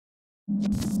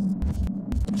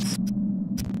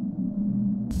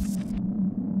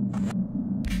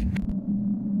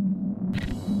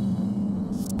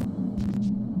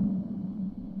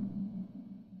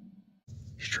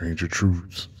Stranger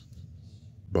Truths.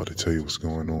 About to tell you what's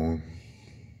going on.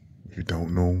 If you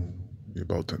don't know, you're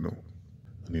about to know.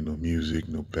 I need no music,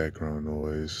 no background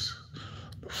noise,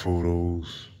 no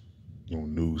photos, no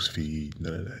news feed,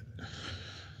 none of that.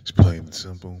 It's plain and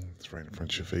simple. It's right in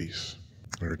front of your face.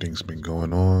 Everything's been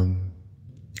going on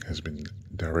has been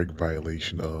direct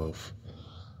violation of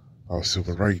our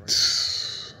civil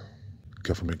rights.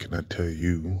 Government cannot tell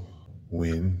you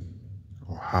when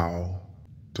or how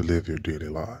to live your daily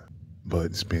life, but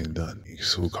it's being done.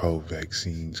 So-called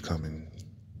vaccines coming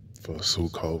for a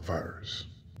so-called virus.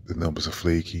 The numbers are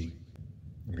flaky.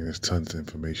 I mean, there's tons of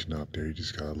information out there. You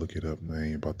just gotta look it up. I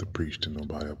ain't about to preach to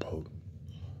nobody about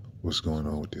what's going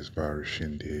on with this virus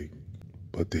shindig,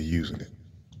 but they're using it.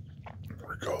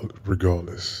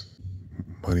 Regardless,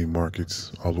 money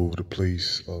markets all over the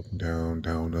place, up,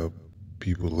 down, up.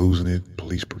 People losing it,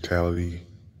 police brutality,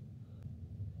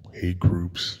 hate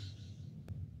groups,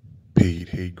 paid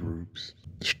hate groups,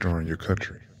 destroying your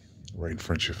country right in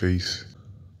front of your face,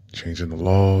 changing the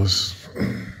laws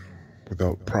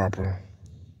without proper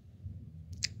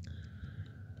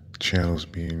channels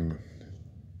being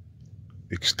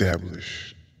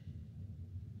established,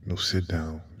 no sit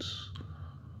downs,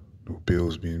 no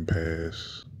bills being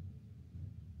passed,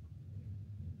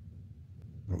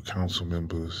 no council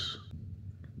members,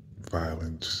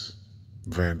 violence,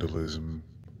 vandalism,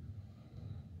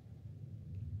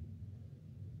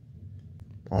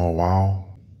 all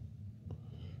while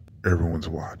everyone's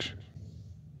watching.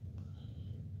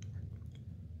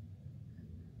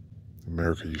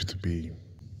 America used to be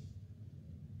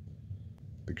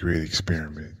the great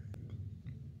experiment.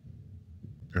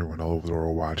 Everyone all over the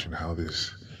world watching how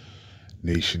this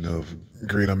nation of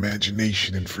great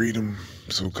imagination and freedom,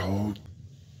 so-called,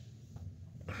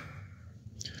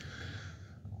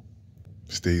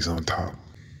 stays on top.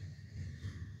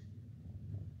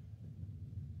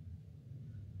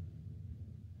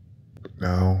 But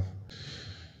now,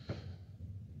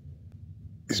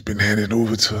 it's been handed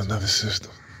over to another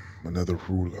system, another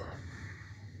ruler,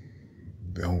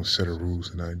 their own set of rules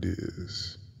and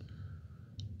ideas,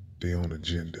 their own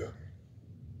agenda.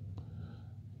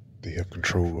 They have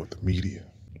control of the media,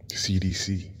 the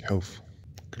CDC, health,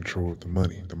 control of the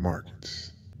money, the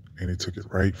markets, and they took it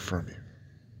right from you.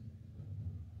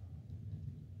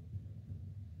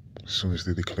 As soon as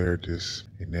they declared this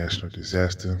a national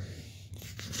disaster,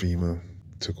 FEMA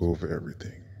took over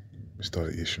everything. They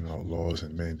started issuing out laws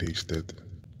and mandates that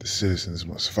the citizens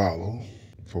must follow.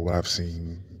 For what I've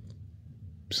seen,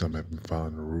 some have been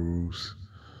following the rules.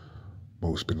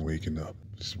 Most been waking up.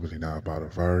 It's really not about a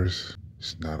virus.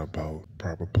 It's not about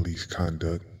proper police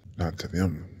conduct. Not to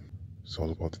them. It's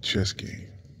all about the chess game.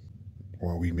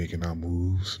 While we making our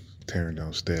moves, tearing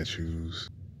down statues,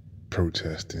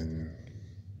 protesting,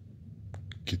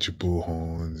 get your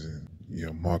bullhorns and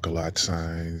your mark-a-lot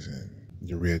signs and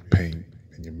your red paint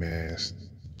and your mask.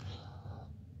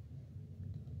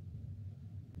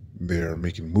 They're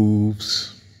making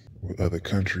moves with other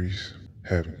countries,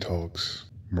 having talks.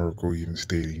 Merkel even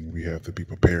stating we have to be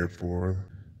prepared for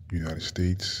the United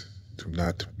States to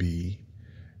not be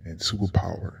a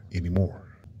superpower anymore.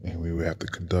 And we will have to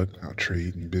conduct our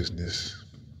trade and business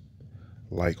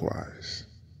likewise.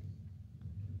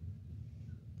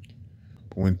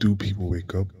 But when do people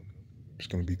wake up? It's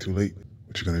gonna be too late.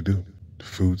 What you gonna do? The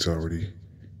food's already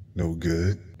no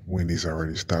good. Wendy's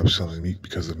already stopped selling meat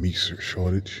because of meat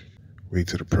shortage. Wait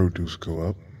till the produce go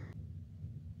up.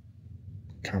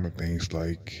 Common things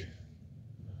like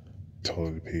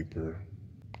toilet paper,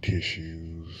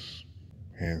 tissues,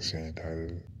 hand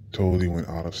sanitizer, totally went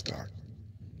out of stock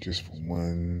just for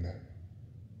one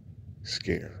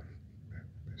scare,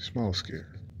 small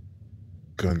scare.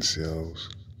 Gun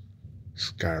sales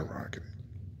skyrocketed.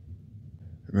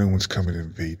 No one's coming to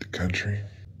invade the country.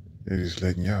 They're just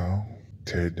letting y'all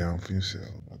tear it down for yourself.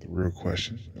 Now, the real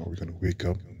question, are we gonna wake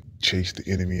up, chase the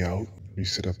enemy out,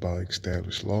 reset up our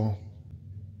established law,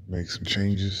 make some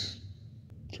changes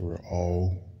so we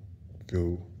all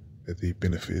feel that they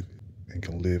benefit and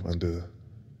can live under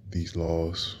these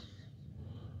laws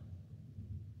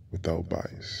without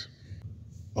bias?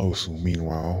 Also,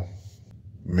 meanwhile,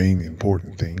 main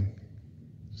important thing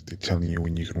is they're telling you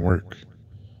when you can work,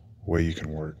 where you can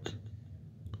work,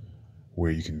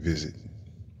 where you can visit,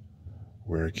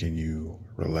 where can you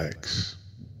relax,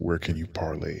 where can you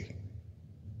parlay,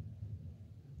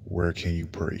 where can you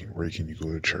pray, where can you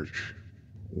go to church,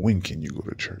 when can you go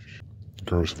to church.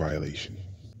 Gross violation.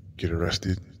 Get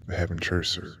arrested, for having church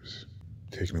service,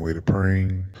 taking away the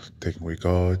praying, taking away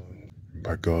God.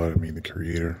 By God, I mean the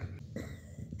Creator.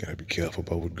 Gotta be careful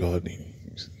about what God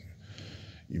means.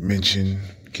 You mention,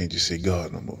 you can't just say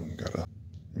God no more. You gotta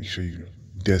make sure you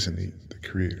designate the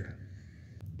Creator.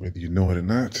 Whether you know it or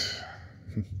not,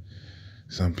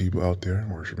 some people out there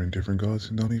worshiping different gods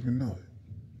and don't even know it.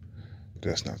 But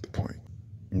that's not the point.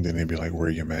 And then they be like, wear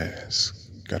your mask.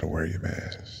 Gotta wear your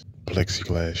mask.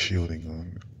 Plexiglass shielding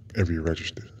on every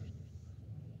register,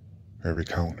 every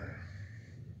counter.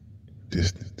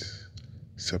 Distance,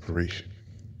 separation.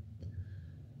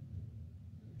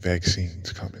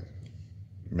 Vaccines coming.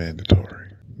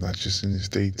 Mandatory. Not just in the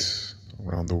States,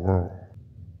 around the world.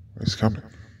 It's coming.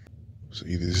 So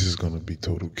either this is going to be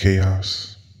total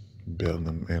chaos,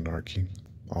 bedlam anarchy,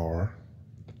 or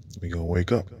we going to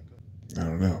wake up. I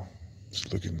don't know.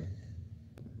 It's looking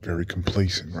very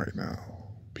complacent right now.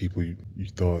 People you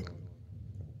thought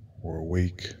were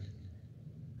awake,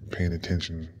 paying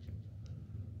attention,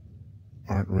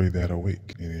 aren't really that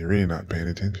awake, and they're really not paying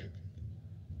attention.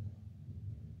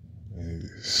 And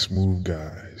smooth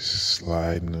guys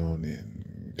sliding on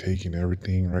in, taking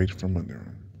everything right from under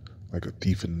them, like a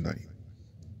thief in the night.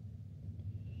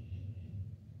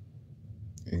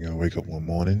 You're gonna wake up one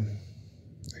morning,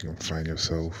 you're gonna find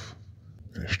yourself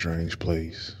in a strange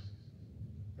place,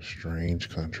 a strange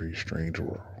country, strange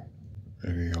world.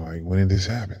 And you're like, when did this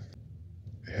happen?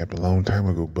 It happened a long time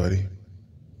ago, buddy.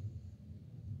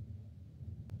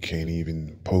 Can't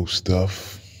even post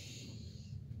stuff.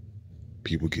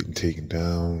 People getting taken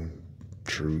down.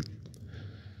 Truth.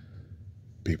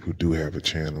 People who do have a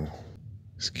channel,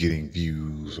 it's getting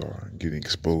views or getting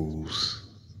exposed.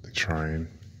 They're trying.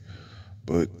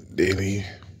 But daily,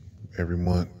 every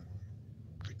month,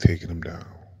 they're taking them down.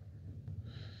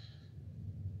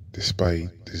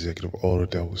 Despite the executive order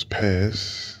that was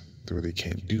passed, where they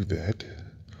can't do that.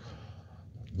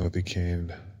 No, they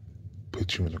can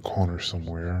put you in a corner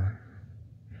somewhere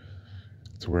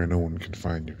to where no one can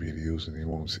find your videos and they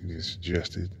won't see it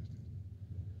suggested.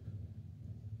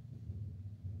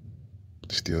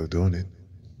 Still doing it.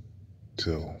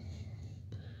 So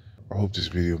I hope this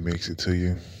video makes it to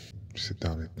you. Sit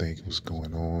down and think what's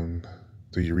going on.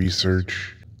 Do your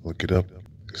research. Look it up.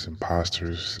 There's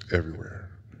imposters everywhere.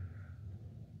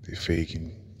 They're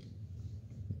faking.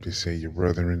 They say you're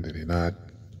brethren, that they're not.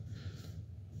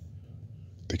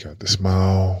 They got the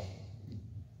smile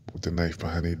with the knife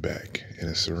behind their back and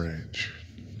a syringe.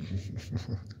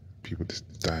 People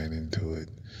just dying into it.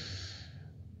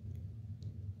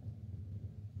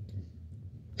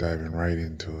 Diving right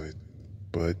into it.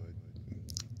 But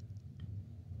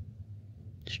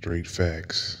straight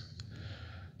facts,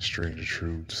 stranger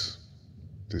truths.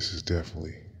 This is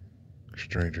definitely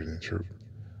stranger than truth.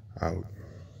 Out.